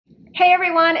Hey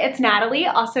everyone, it's Natalie,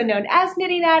 also known as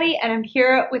Knitty Natty, and I'm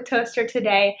here with Toaster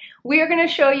today. We are going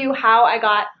to show you how I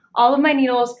got all of my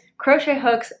needles, crochet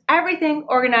hooks, everything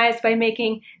organized by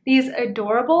making these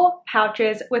adorable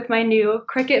pouches with my new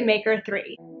CRICUT Maker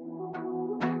 3.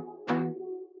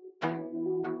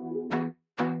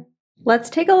 Let's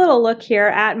take a little look here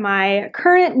at my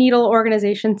current needle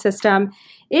organization system.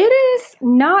 It is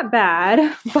not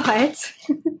bad, but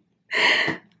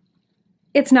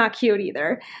it's not cute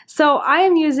either. So I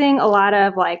am using a lot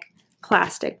of like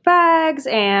plastic bags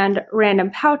and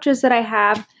random pouches that I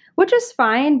have, which is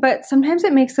fine, but sometimes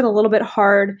it makes it a little bit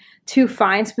hard to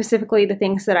find specifically the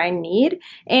things that I need.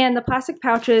 And the plastic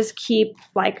pouches keep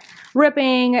like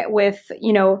ripping with,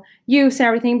 use and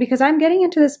everything because I'm getting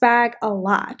into this bag a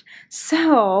lot.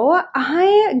 So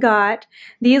I got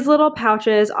these little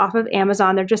pouches off of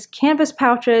Amazon. They're just canvas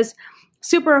pouches.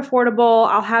 Super affordable.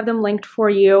 I'll have them linked for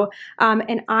you.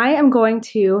 And I am going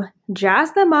to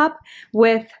jazz them up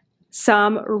with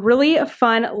some really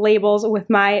fun labels with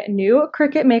my new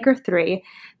CRICUT Maker 3.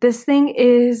 This thing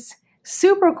is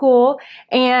super cool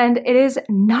and it is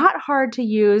not hard to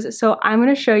use, so I'm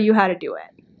going to show you how to do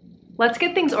it. Let's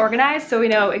get things organized so we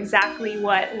know exactly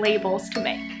what labels to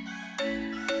make.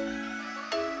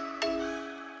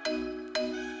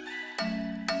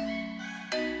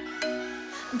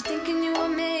 I'm thinking you were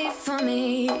made for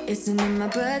me. Isn't it my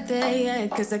birthday yet?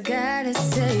 Cause I gotta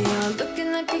say, you're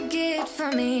looking like a gift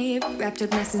for me. Wrapped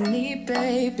up nice and neat,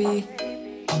 baby.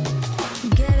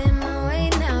 Get in my way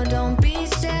now, don't be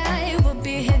shy. We'll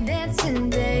be here dancing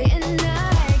day and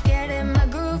night. Get in my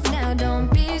groove now, don't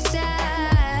be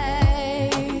shy.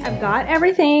 I've got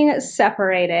everything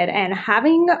separated, and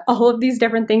having all of these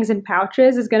different things in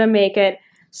pouches is gonna make it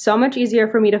so much easier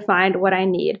for me to find what I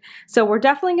need. So we're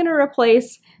definitely going to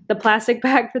replace the plastic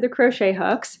bag for the crochet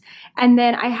hooks. And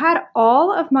then I had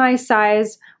all of my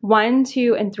size 1,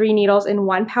 2, and 3 needles in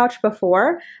one pouch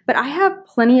before, but I have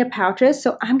plenty of pouches.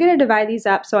 So I'm going to divide these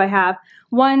up so I have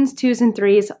 1s, 2s, and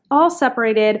 3s all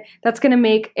separated. That's going to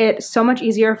make it so much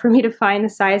easier for me to find the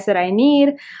size that I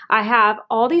need. I have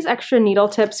all these extra needle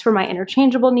tips for my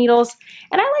interchangeable needles.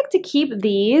 And I like to keep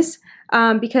these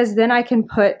because then I can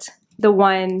put the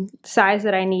one size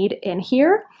that I need in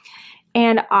here.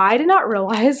 And I did not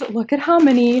realize, look at how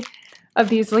many of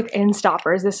these like end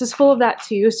stoppers. This is full of that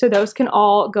too, so those can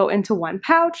all go into one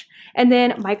pouch. And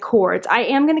then my cords, I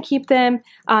am going to keep them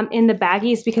in the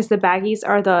baggies because the baggies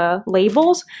are the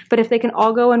labels, but if they can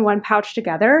all go in one pouch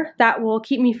together, that will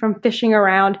keep me from fishing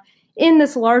around in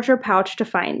this larger pouch to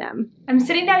find them. I'm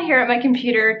sitting down here at my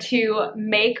computer to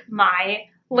make my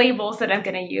labels that I'm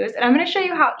going to use, and I'm going to show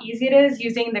you how easy it is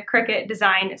using the CRICUT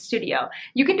Design Studio.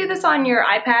 You can do this on your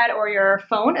iPad or your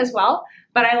phone as well,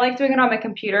 but I like doing it on my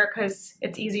computer because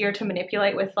it's easier to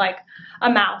manipulate with like a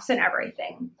mouse and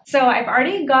everything. So I've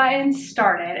already gotten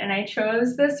started, and I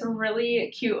chose this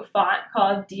really cute font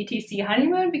called DTC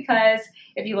Honeymoon because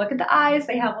if you look at the eyes,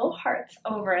 they have little hearts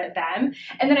over them.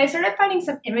 And then I started finding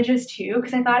some images too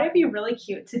because I thought it'd be really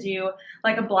cute to do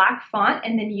like a black font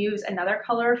and then use another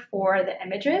color for the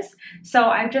images. So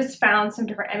I've just found some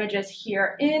different images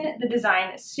here in the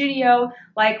Design Studio.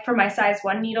 Like for my size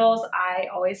 1 needles, I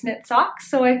always knit socks,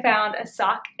 so I found a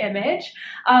sock image,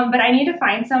 but I need to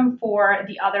find some for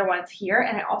the other ones here,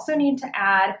 and I also need to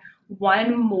add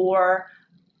one more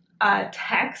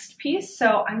text piece.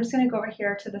 So I'm just going to go over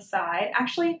here to the side.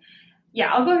 Actually,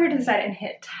 yeah, I'll go here to the side and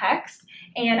hit text,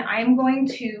 and I'm going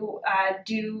to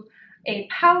do a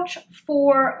pouch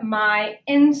for my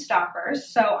end stoppers.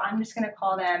 So I'm just going to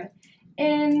call them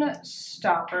in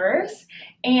stoppers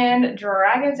and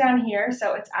drag it down here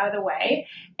so it's out of the way.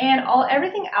 And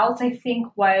everything else I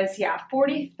think was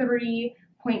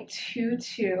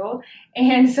 43.22,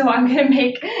 and so I'm gonna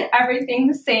make everything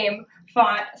the same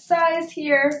font size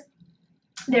here.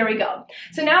 There we go.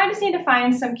 So now I just need to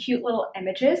find some cute little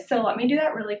images, so let me do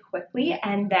that really quickly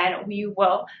and then we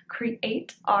will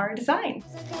create our design.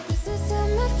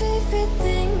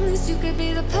 You could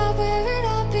be the part where it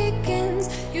all begins.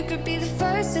 You could be the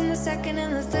first and the second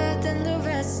and the third and the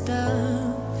rest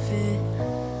of it.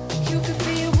 You could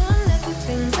be one of the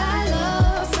things I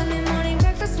love. Sunday morning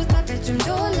breakfast with my bedroom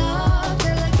door locked.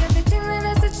 I like everything that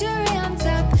has a cherry on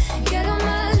top. Get on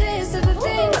my list of the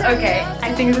things Okay,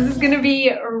 I think this is gonna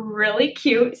be really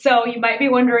cute. So you might be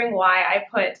wondering why I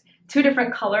put two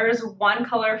different colors, one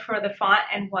color for the font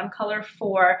and one color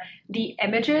for the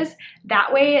images.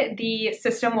 That way the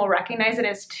system will recognize it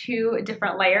as two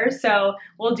different layers. So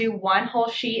we'll do one whole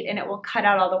sheet and it will cut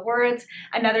out all the words,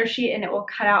 another sheet and it will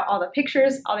cut out all the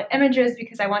pictures, all the images,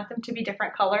 because I want them to be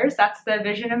different colors. That's the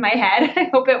vision in my head. I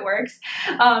hope it works.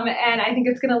 And I think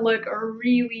it's gonna look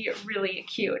really, really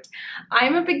cute.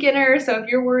 I'm a beginner, so if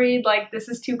you're worried like this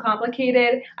is too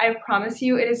complicated, I promise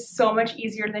you it is so much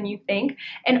easier than you think.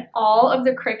 And all of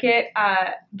the CRICUT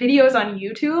videos on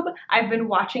YouTube, I've been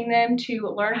watching them to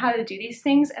learn how to do these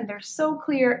things, and they're so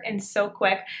clear and so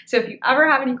quick. So if you ever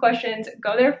have any questions,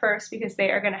 go there first because they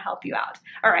are going to help you out.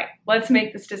 All right, let's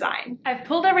make this design. I've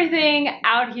pulled everything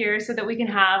out here so that we can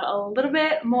have a little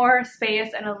bit more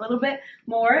space and a little bit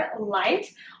more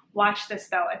light. Watch this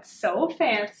though, it's so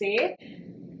fancy.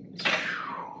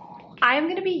 I'm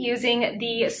going to be using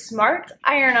the Smart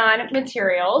Iron-On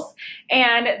materials,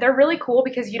 and they're really cool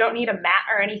because you don't need a mat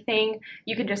or anything.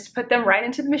 You can just put them right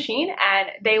into the machine and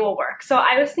they will work. So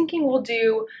I was thinking we'll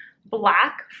do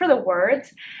black for the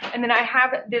words, and then I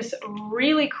have this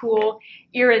really cool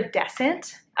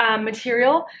iridescent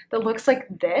material that looks like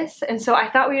this, and so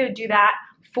I thought we would do that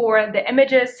for the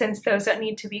images since those don't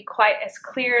need to be quite as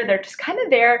clear. They're just kind of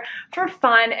there for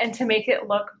fun and to make it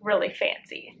look really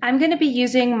fancy. I'm going to be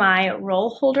using my roll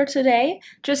holder today.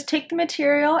 Just take the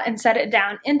material and set it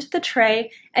down into the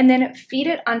tray and then feed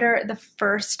it under the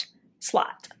first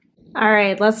slot. All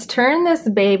right, let's turn this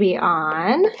baby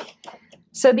on.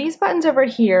 So these buttons over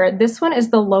here, this one is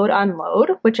the load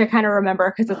unload, which I kind of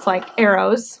remember because it's like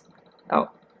arrows. Oh,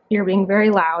 you're being very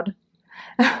loud.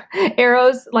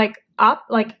 Arrows like up,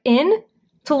 like in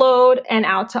to load and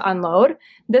out to unload.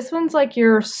 This one's like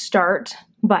your start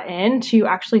button to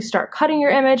actually start cutting your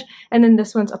image, and then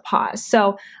this one's a pause.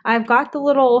 So I've got the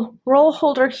little roll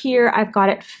holder here, I've got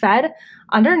it fed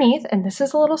underneath, and this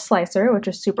is a little slicer, which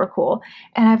is super cool.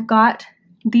 And I've got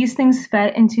these things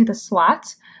fed into the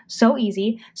slots. So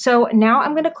easy. So now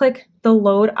I'm going to click the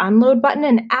load unload button,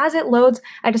 and as it loads,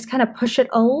 I just kind of push it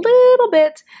a little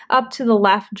bit up to the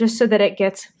left just so that it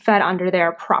gets fed under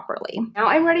there properly. Now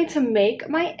I'm ready to make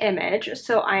my image.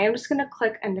 So I am just going to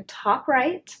click in the top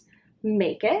right,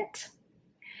 make it.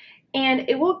 And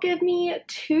it will give me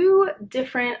two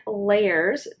different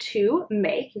layers to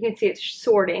make. You can see it's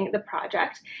sorting the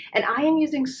project. And I am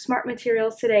using Smart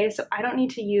materials today, so I don't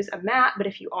need to use a mat, but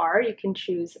if you are, you can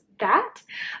choose that.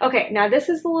 Okay, now this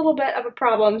is a little bit of a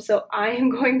problem, so I am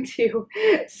going to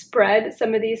spread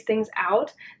some of these things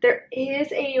out. There is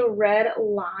a red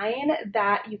line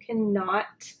that you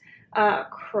cannot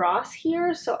cross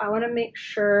here, so I want to make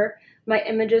sure my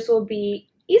images will be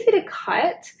easy to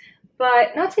cut,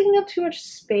 but not taking up too much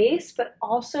space, but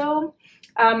also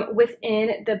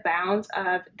within the bounds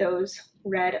of those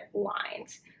red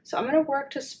lines. So I'm going to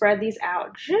work to spread these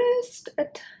out just a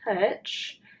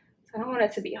touch. So I don't want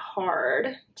it to be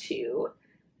hard to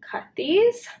cut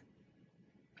these.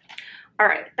 All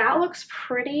right, that looks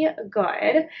pretty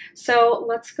good. So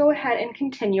let's go ahead and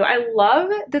continue. I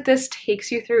love that this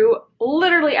takes you through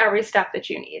literally every step that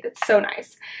you need. It's so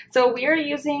nice. So we are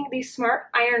using the Smart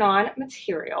Iron-On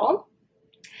material.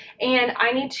 And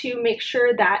I need to make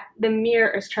sure that the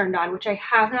mirror is turned on, which I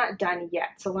have not done yet.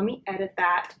 So let me edit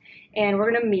that. And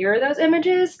we're going to mirror those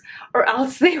images, or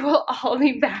else they will all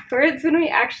be backwards when we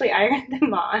actually iron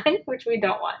them on, which we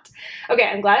don't want. Okay,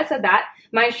 I'm glad I said that.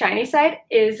 My shiny side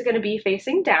is going to be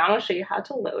facing down. I'll show you how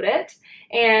to load it.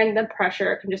 And the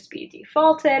pressure can just be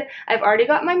defaulted. I've already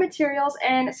got my materials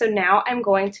in, so now I'm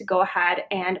going to go ahead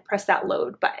and press that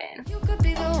load button. You could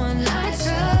be the one I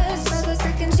trust. For the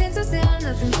second chances, there are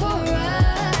nothing for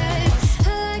us.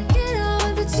 I like it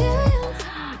all with the cherry.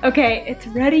 Okay, it's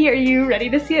ready. Are you ready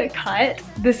to see it cut?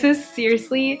 This is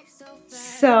seriously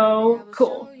so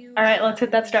cool. All right, let's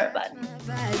hit that start button.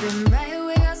 Right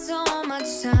away, got so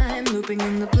much time looping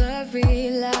in the blurry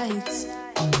lights.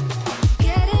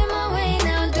 Get in my way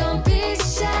now, don't be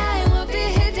shy. We'll be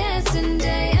here dancing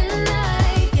day and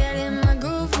night. Get in my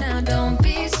groove now, don't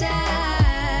be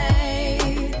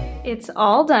shy. It's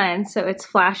all done, so it's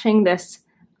flashing this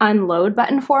unload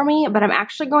button for me, but I'm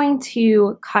actually going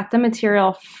to cut the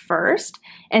material first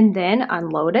and then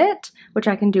unload it, which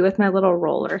I can do with my little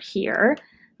roller here.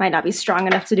 Might not be strong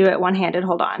enough to do it one-handed.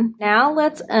 Hold on. Now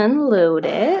let's unload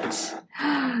it.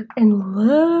 And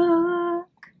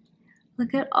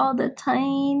look at all the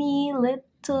tiny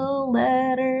little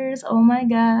letters. Oh my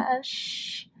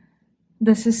gosh.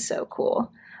 This is so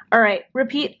cool. All right,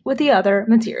 repeat with the other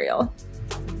material.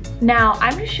 Now,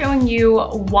 I'm just showing you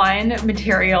one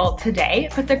material today,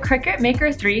 but the CRICUT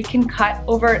Maker 3 can cut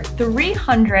over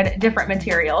 300 different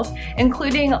materials,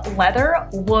 including leather,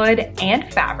 wood,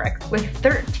 and fabric with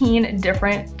 13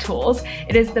 different tools.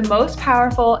 It is the most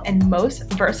powerful and most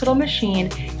versatile machine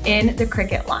in the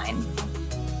CRICUT line.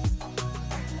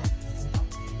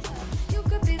 You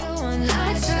could be the one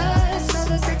I trust. All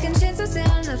the second chances, they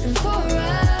are nothing for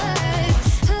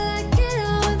us. I like it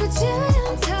all with the cherry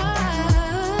on top.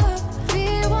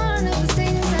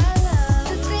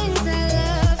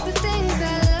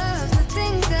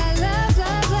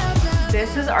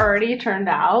 This has already turned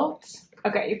out.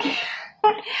 Okay, you can.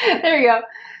 There you go.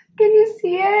 Can you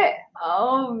see it?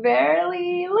 Oh,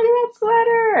 barely. Look at that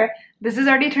sweater. This has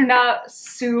already turned out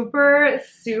super,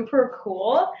 super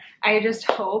cool. I just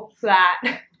hope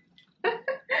that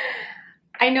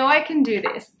I know I can do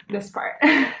this part.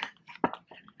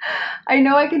 I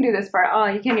know I can do this part. Oh,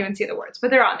 you can't even see the words, but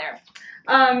they're on there.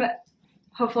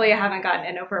 Hopefully I haven't gotten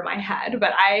in over my head,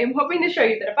 but I am hoping to show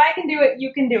you that if I can do it,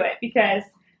 you can do it, because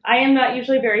I am not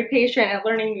usually very patient at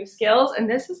learning new skills, and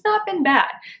this has not been bad.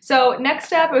 So next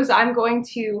step is I'm going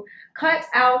to cut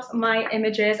out my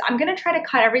images. I'm going to try to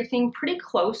cut everything pretty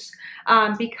close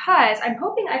because I'm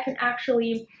hoping I can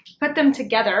actually put them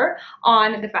together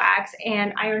on the bags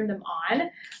and iron them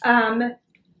on.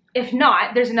 If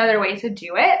not, there's another way to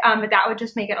do it, but that would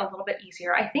just make it a little bit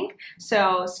easier, I think.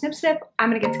 So snip, snip, I'm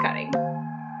going to get to cutting.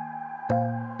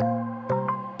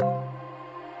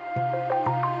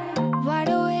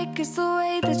 It's the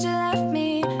way that you left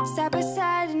me, side by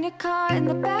side in your car in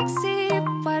the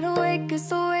backseat. Wide awake is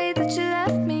the way that you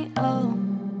left me, oh.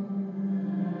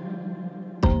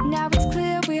 Now it's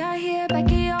clear we are here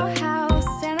back at your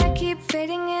house, and I keep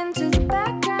fading into the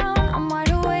background. I'm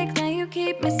wide awake, now you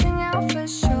keep missing out for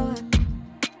sure.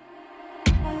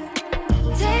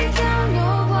 Take down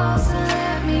your walls and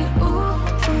let me, ooh,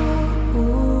 ooh,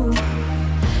 ooh.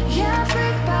 Yeah,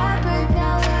 brick by brick,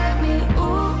 now let me,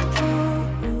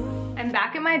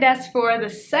 back at my desk for the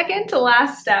second to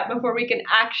last step before we can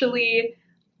actually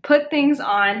put things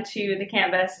onto the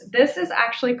canvas. This is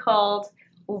actually called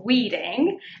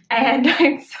weeding, and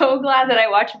I'm so glad that I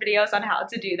watched videos on how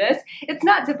to do this. It's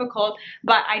not difficult,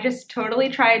 but I just totally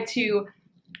tried to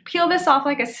peel this off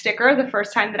like a sticker the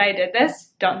first time that I did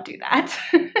this. Don't do that.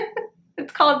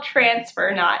 It's called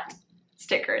transfer, not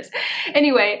stickers.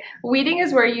 Anyway, weeding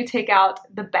is where you take out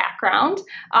the background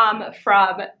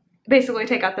basically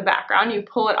take out the background, you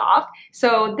pull it off.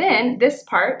 So then this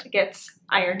part gets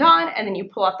ironed on, and then you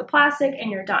pull off the plastic and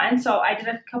you're done. So I did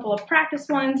a couple of practice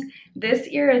ones. This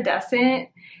iridescent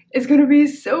is gonna be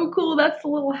so cool. That's the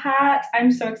little hat.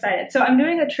 I'm so excited. So I'm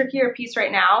doing a trickier piece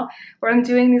right now where I'm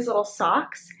doing these little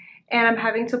socks, and I'm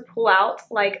having to pull out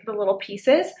like the little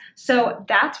pieces. So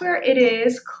that's where it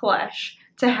is clutch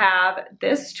to have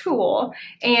this tool,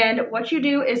 and what you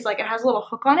do is, like, it has a little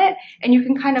hook on it, and you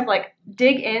can kind of like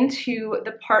dig into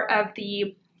the part of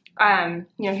the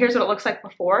here's what it looks like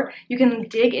before. You can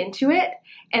dig into it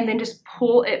and then just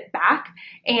pull it back,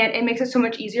 and it makes it so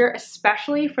much easier,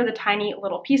 especially for the tiny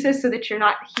little pieces, so that you're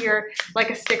not here like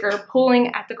a sticker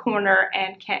pulling at the corner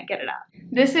and can't get it up.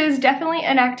 This is definitely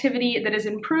an activity that is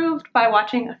improved by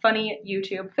watching a funny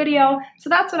YouTube video, so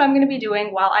that's what I'm going to be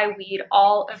doing while I weed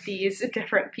all of these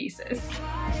different pieces.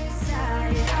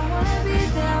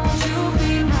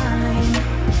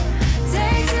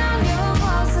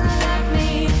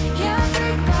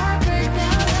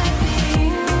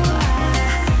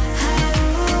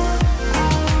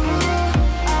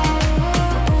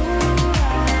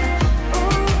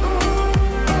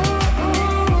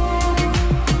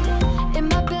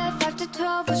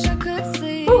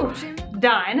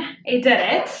 Done. I did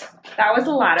it. That was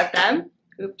a lot of them.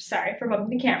 Oops, sorry for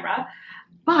bumping the camera.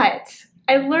 But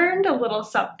I learned a little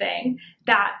something,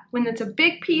 that when it's a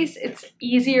big piece, it's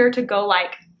easier to go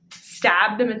like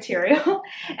stab the material.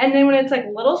 And then when it's like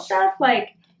little stuff, like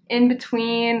in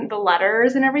between the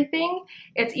letters and everything,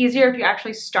 it's easier if you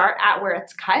actually start at where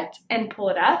it's cut and pull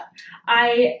it up.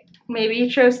 I maybe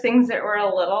chose things that were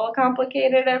a little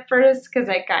complicated at first because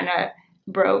I kind of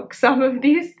broke some of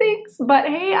these things, but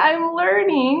hey, I'm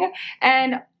learning.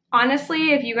 And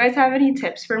honestly, if you guys have any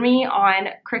tips for me on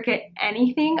CRICUT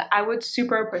anything, I would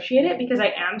super appreciate it, because I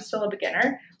am still a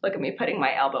beginner. Look at me putting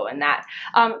my elbow in that.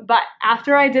 But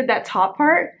after I did that top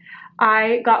part,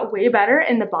 I got way better,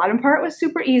 and the bottom part was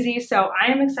super easy, so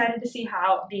I am excited to see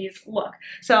how these look.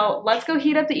 So let's go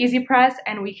heat up the Easy Press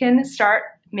and we can start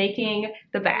making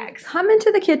the bags. Come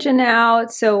into the kitchen now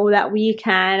so that we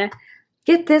can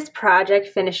get this project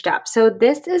finished up. So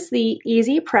this is the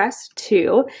Easy Press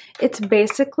 2. It's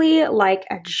basically like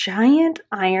a giant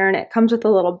iron. It comes with a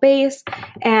little base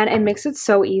and it makes it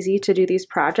so easy to do these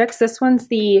projects. This one's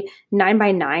the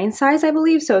 9x9 size, I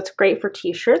believe, so it's great for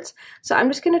t-shirts. So I'm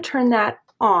just going to turn that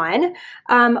on.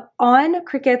 On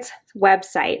CRICUT's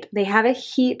website, they have a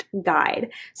heat guide.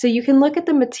 So you can look at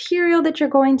the material that you're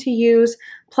going to use,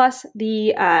 plus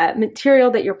the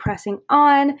material that you're pressing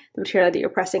on, the material that you're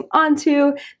pressing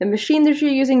onto, the machine that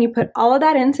you're using. You put all of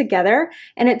that in together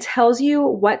and it tells you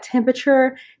what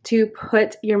temperature to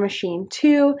put your machine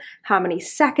to, how many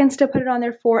seconds to put it on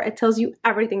there for. It tells you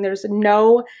everything. There's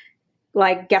no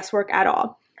like guesswork at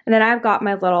all. And then I've got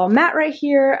my little mat right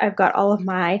here. I've got all of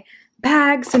my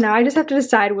bags. So now I just have to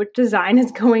decide which design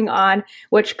is going on,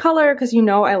 which color, because you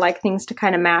know I like things to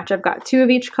kind of match. I've got 2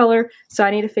 of each color, so I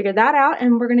need to figure that out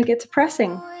and we're gonna get to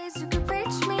pressing.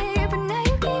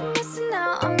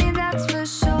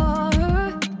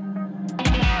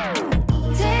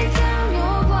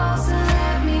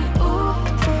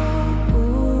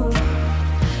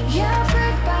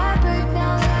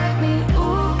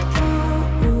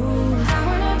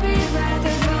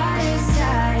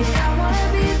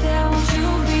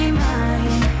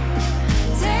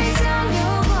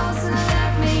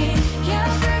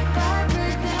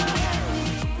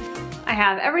 I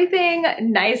have everything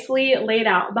nicely laid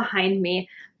out behind me,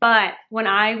 but when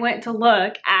I went to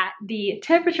look at the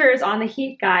temperatures on the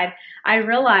heat guide, I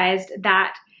realized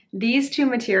that these 2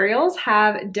 materials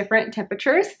have different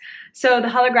temperatures. So the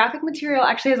holographic material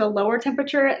actually has a lower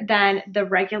temperature than the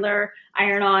regular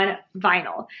iron-on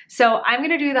vinyl. So I'm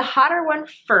gonna do the hotter one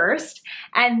first,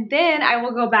 and then I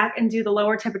will go back and do the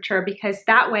lower temperature, because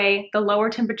that way the lower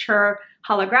temperature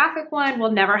holographic one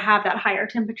will never have that higher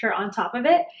temperature on top of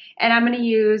it. And I'm gonna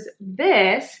use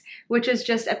this, which is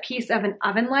just a piece of an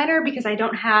oven liner, because I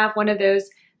don't have one of those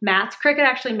mats. CRICUT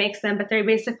actually makes them, but they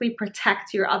basically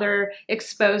protect your other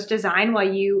exposed design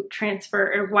while you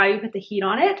transfer or while you put the heat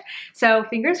on it. So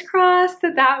fingers crossed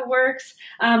that that works.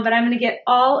 But I'm gonna get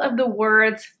all of the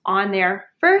words on there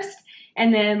first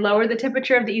and then lower the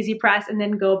temperature of the Easy Press and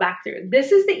then go back through.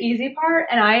 This is the easy part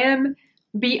and I am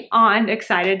beyond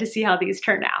excited to see how these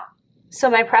turn out. So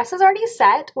my press is already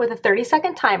set with a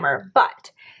 30-second timer,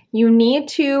 but you need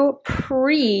to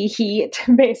preheat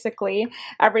basically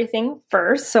everything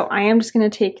first. So I am just gonna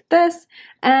take this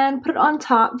and put it on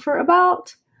top for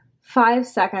about 5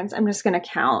 seconds. I'm just gonna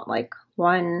count like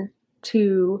 1,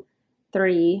 2,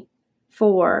 3,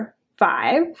 4,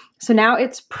 5. So now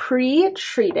it's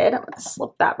pre-treated. I'm gonna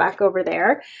slip that back over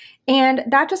there. And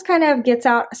that just kind of gets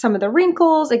out some of the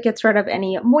wrinkles. It gets rid of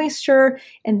any moisture.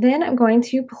 And then I'm going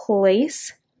to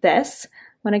place this.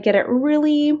 I'm gonna get it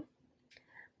really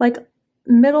like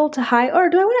middle to high, or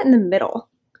do I want it in the middle?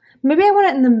 Maybe I want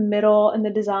it in the middle in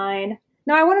the design.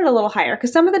 No, I want it a little higher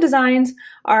because some of the designs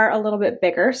are a little bit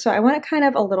bigger. So I want it kind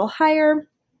of a little higher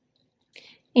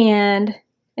and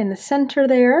in the center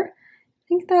there. I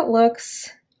think that looks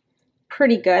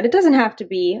pretty good. It doesn't have to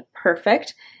be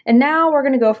perfect. And now we're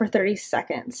gonna go for 30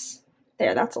 seconds.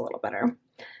 There, that's a little better.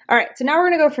 All right, so now we're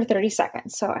gonna go for 30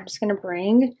 seconds. So I'm just gonna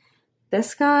bring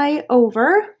this guy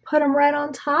over, put him right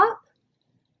on top,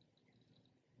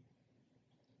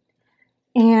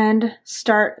 and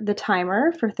start the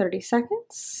timer for 30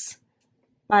 seconds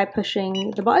by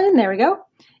pushing the button. There we go.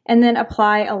 And then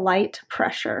apply a light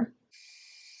pressure.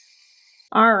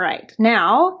 All right,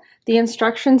 now the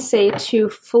instructions say to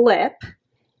flip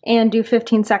and do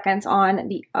 15 seconds on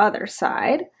the other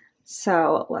side.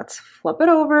 So let's flip it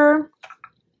over,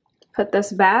 put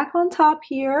this back on top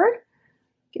here,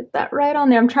 get that right on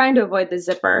there. I'm trying to avoid the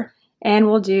zipper, and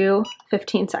we'll do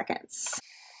 15 seconds.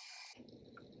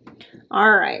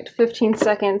 All right, 15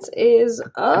 seconds is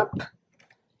up.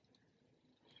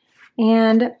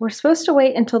 And we're supposed to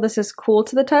wait until this is cool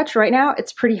to the touch. Right now,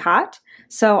 it's pretty hot.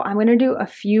 So I'm gonna do a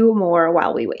few more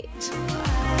while we wait.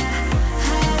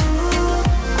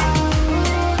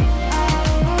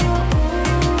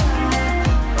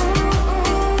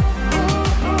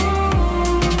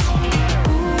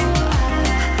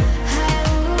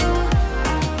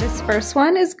 This first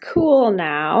one is cool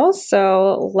now.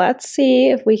 So let's see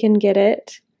if we can get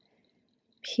it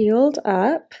peeled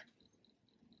up.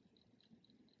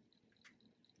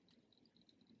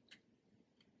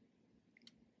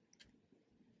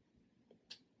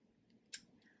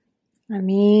 I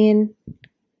mean,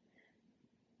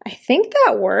 I think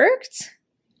that worked.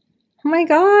 Oh my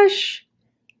gosh,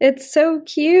 it's so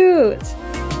cute.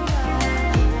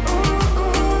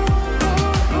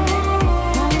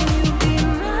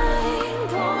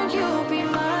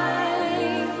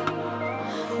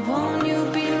 Won't you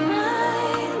be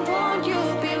mine? Won't you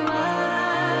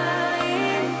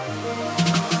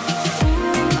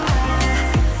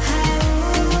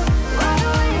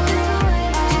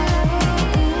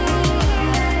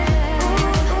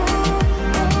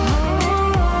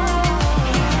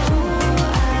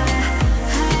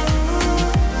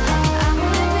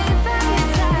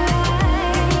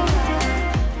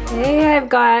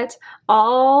got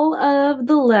all of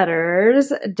the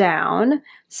letters down.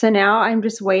 So now I'm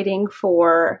just waiting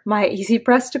for my Easy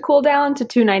Press to cool down to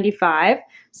 295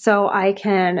 so I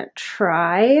can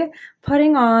try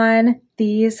putting on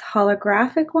these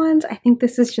holographic ones. I think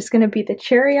this is just going to be the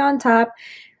cherry on top.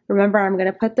 Remember, I'm going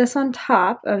to put this on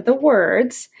top of the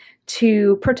words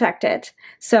to protect it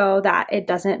so that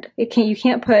you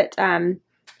can't put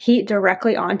heat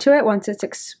directly onto it once it's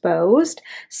exposed.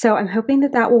 So I'm hoping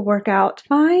that that will work out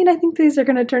fine. I think these are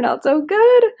going to turn out so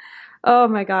good. Oh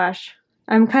my gosh.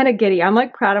 I'm kind of giddy. I'm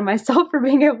like proud of myself for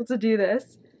being able to do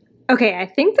this. Okay, I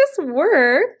think this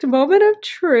worked. Moment of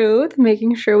truth,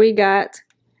 making sure we got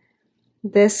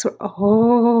this.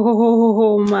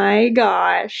 Oh my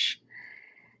gosh.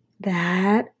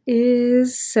 That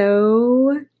is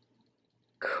so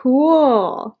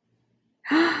cool.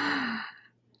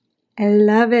 I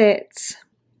love it.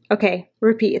 Okay,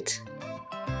 repeat.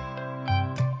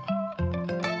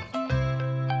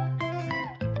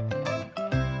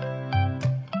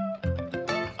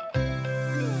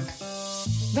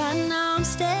 Right now I'm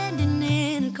standing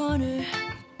in a corner.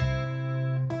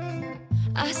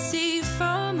 I see you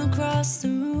from across the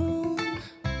room.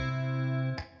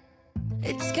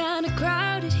 It's kinda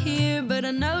crowded here, but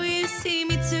I know you see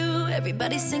me too.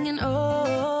 Everybody's singing,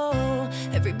 oh,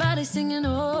 everybody's singing,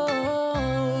 oh.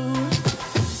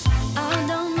 I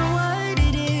don't know what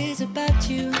it is about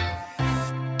you.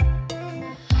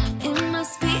 It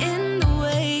must be in the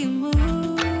way you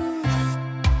move.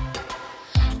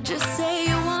 Just say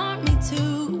you want me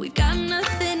to. We got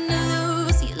nothing to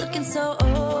lose. You're looking so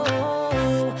old.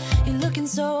 You're looking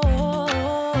so old.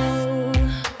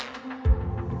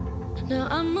 Now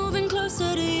I'm moving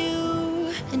closer to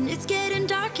you, and it's getting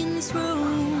dark in this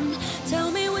room.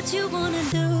 Tell me what you wanna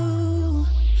do.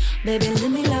 Baby, let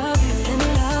me love you, let me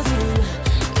love you.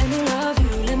 Let me love you,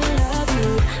 let me love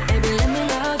you. Baby, let me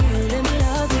love you, let me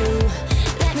love you.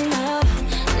 Let me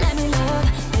love,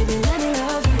 baby, let me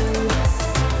love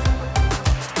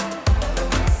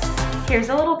you. Here's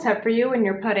a little tip for you when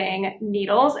you're putting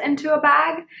needles into a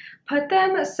bag. Put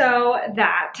them so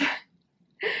that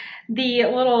the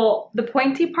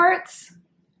pointy parts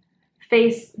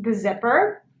face the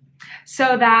zipper,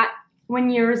 so that when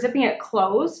you're zipping it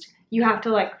closed, you have to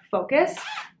like focus,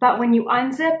 but when you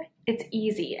unzip, it's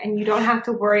easy and you don't have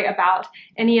to worry about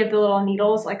any of the little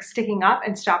needles like sticking up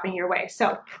and stopping your way.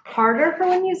 So harder for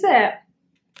when you zip,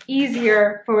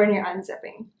 easier for when you're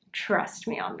unzipping. Trust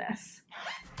me on this.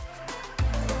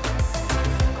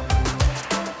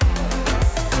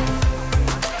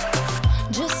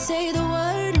 Just say the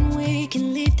word and we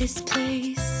can leave this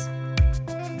place.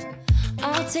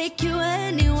 I'll take you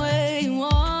anywhere you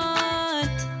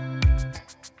want.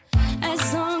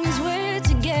 As long as we're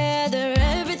together,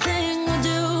 everything we'll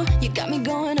do. You got me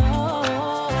going,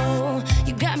 oh,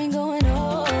 you got me going,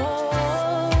 oh.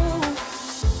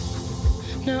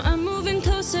 Now I'm moving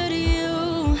closer to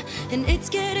you, and it's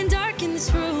getting dark in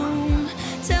this room.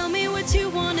 Tell me what you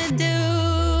wanna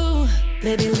do.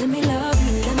 Baby, let me love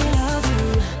you, let me love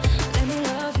you. Let me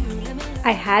love you, let me love you.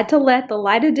 I had to let the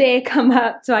light of day come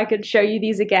up so I could show you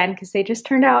these again because they just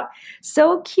turned out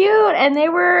so cute and they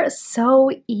were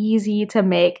so easy to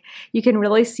make. You can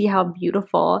really see how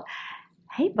beautiful,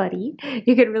 hey buddy,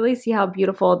 you can really see how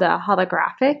beautiful the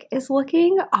holographic is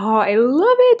looking. Oh, I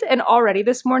love it. And already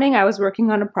this morning I was working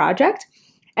on a project,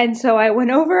 and so I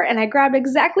went over and I grabbed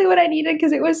exactly what I needed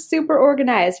because it was super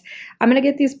organized. I'm gonna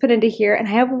get these put into here, and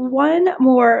I have one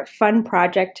more fun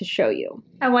project to show you.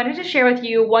 I wanted to share with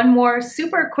you one more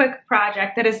super quick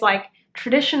project that is like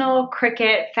traditional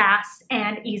CRICUT, fast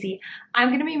and easy. I'm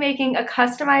gonna be making a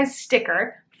customized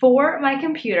sticker for my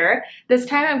computer. This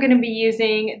time I'm gonna be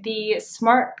using the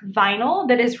smart vinyl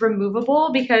that is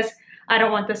removable because I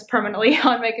don't want this permanently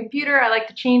on my computer. I like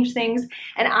to change things,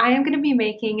 and I am going to be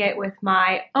making it with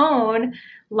my own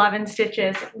Love and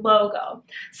Stitches logo.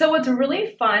 So what's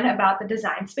really fun about the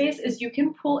design space is you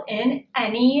can pull in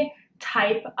any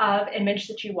type of image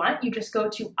that you want. You just go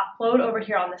to upload over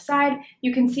here on the side.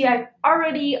 You can see I've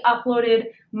already uploaded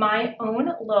my own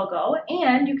logo,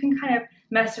 and you can kind of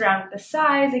mess around with the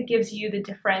size. It gives you the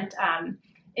different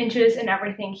inches and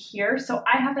everything here. So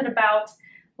I have it about,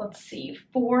 let's see,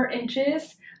 4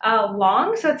 inches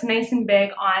long, so it's nice and big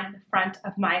on the front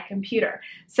of my computer.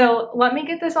 So let me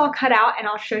get this all cut out and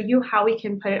I'll show you how we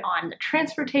can put it on the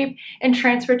transfer tape and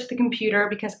transfer it to the computer,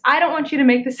 because I don't want you to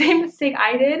make the same mistake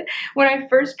I did. When I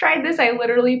first tried this, I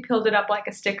literally peeled it up like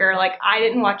a sticker. Like, I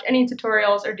didn't watch any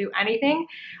tutorials or do anything.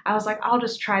 I was like, I'll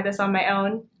just try this on my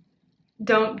own.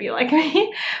 Don't be like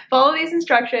me. Follow these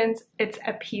instructions. It's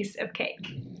a piece of cake.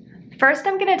 First,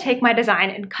 I'm going to take my design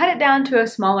and cut it down to a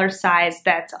smaller size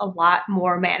that's a lot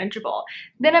more manageable.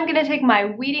 Then I'm going to take my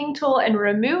weeding tool and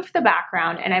remove the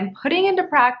background, and I'm putting into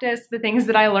practice the things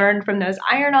that I learned from those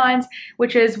iron-ons,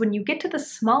 which is when you get to the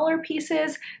smaller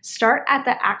pieces, start at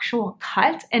the actual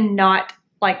cut and not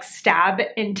like stab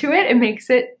into it. It makes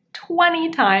it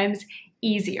 20 times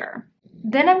easier.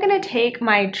 Then I'm going to take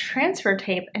my transfer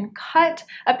tape and cut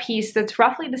a piece that's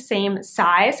roughly the same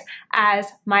size as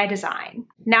my design.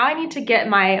 Now I need to get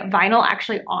my vinyl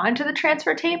actually onto the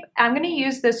transfer tape. I'm going to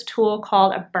use this tool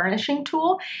called a burnishing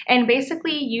tool, and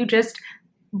basically you just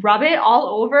rub it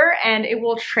all over and it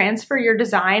will transfer your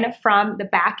design from the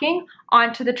backing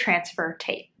onto the transfer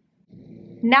tape.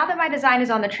 Now that my design is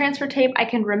on the transfer tape, I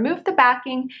can remove the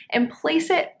backing and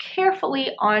place it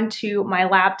carefully onto my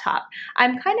laptop.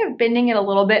 I'm kind of bending it a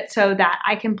little bit so that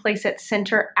I can place it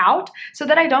center out so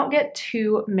that I don't get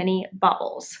too many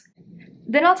bubbles.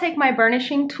 Then I'll take my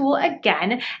burnishing tool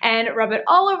again and rub it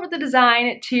all over the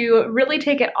design to really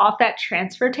take it off that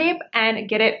transfer tape and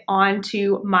get it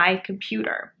onto my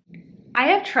computer. I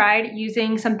have tried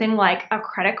using something like a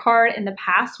credit card in the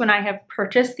past when I have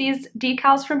purchased these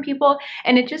decals from people,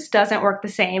 and it just doesn't work the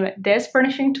same. This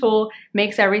burnishing tool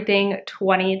makes everything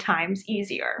 20 times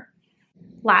easier.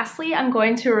 Lastly, I'm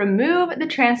going to remove the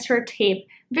transfer tape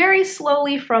very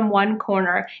slowly from one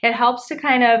corner. It helps to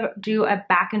kind of do a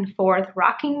back and forth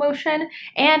rocking motion,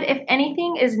 and if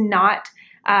anything is not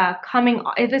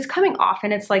if it's coming off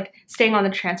and it's like staying on the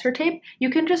transfer tape, you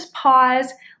can just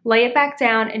pause, lay it back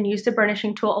down, and use the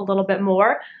burnishing tool a little bit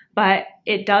more. But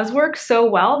it does work so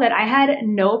well that I had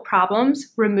no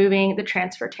problems removing the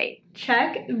transfer tape.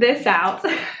 Check this out.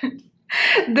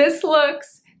 This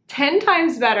looks 10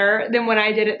 times better than when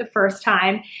I did it the first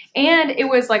time, and it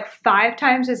was like 5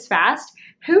 times as fast.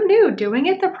 Who knew doing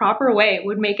it the proper way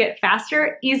would make it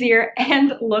faster, easier,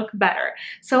 and look better?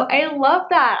 So I love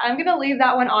that. I'm gonna leave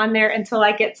that one on there until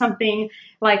I get something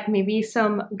like maybe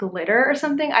some glitter or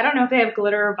something. I don't know if they have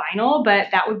glitter or vinyl, but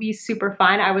that would be super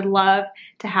fun. I would love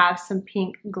to have some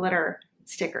pink glitter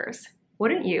stickers.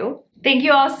 Wouldn't you? Thank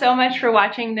you all so much for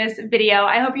watching this video.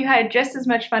 I hope you had just as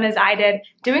much fun as I did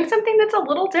doing something that's a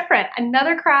little different,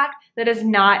 another craft that is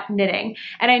not knitting.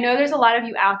 And I know there's a lot of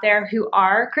you out there who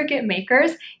are CRICUT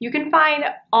makers. You can find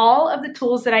all of the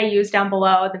tools that I use down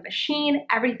below, the machine,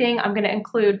 everything. I'm gonna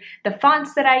include the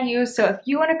fonts that I use, so if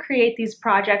you wanna create these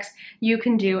projects, you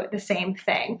can do the same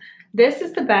thing. This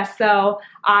is the best though.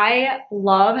 I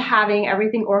love having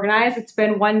everything organized. It's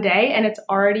been one day and it's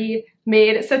already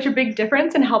made such a big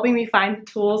difference in helping me find the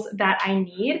tools that I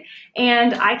need.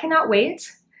 And I cannot wait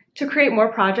to create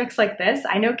more projects like this.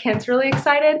 I know Kent's really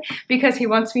excited because he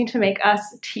wants me to make us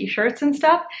t-shirts and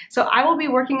stuff. So I will be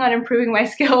working on improving my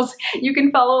skills. You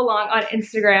can follow along on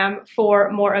Instagram for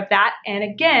more of that. And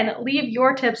again, leave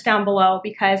your tips down below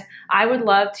because I would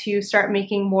love to start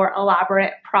making more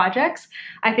elaborate projects.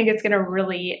 I think it's gonna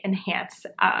really enhance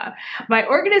my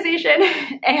organization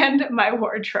and my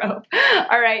wardrobe.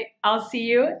 All right, I'll see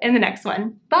you in the next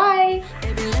one. Bye.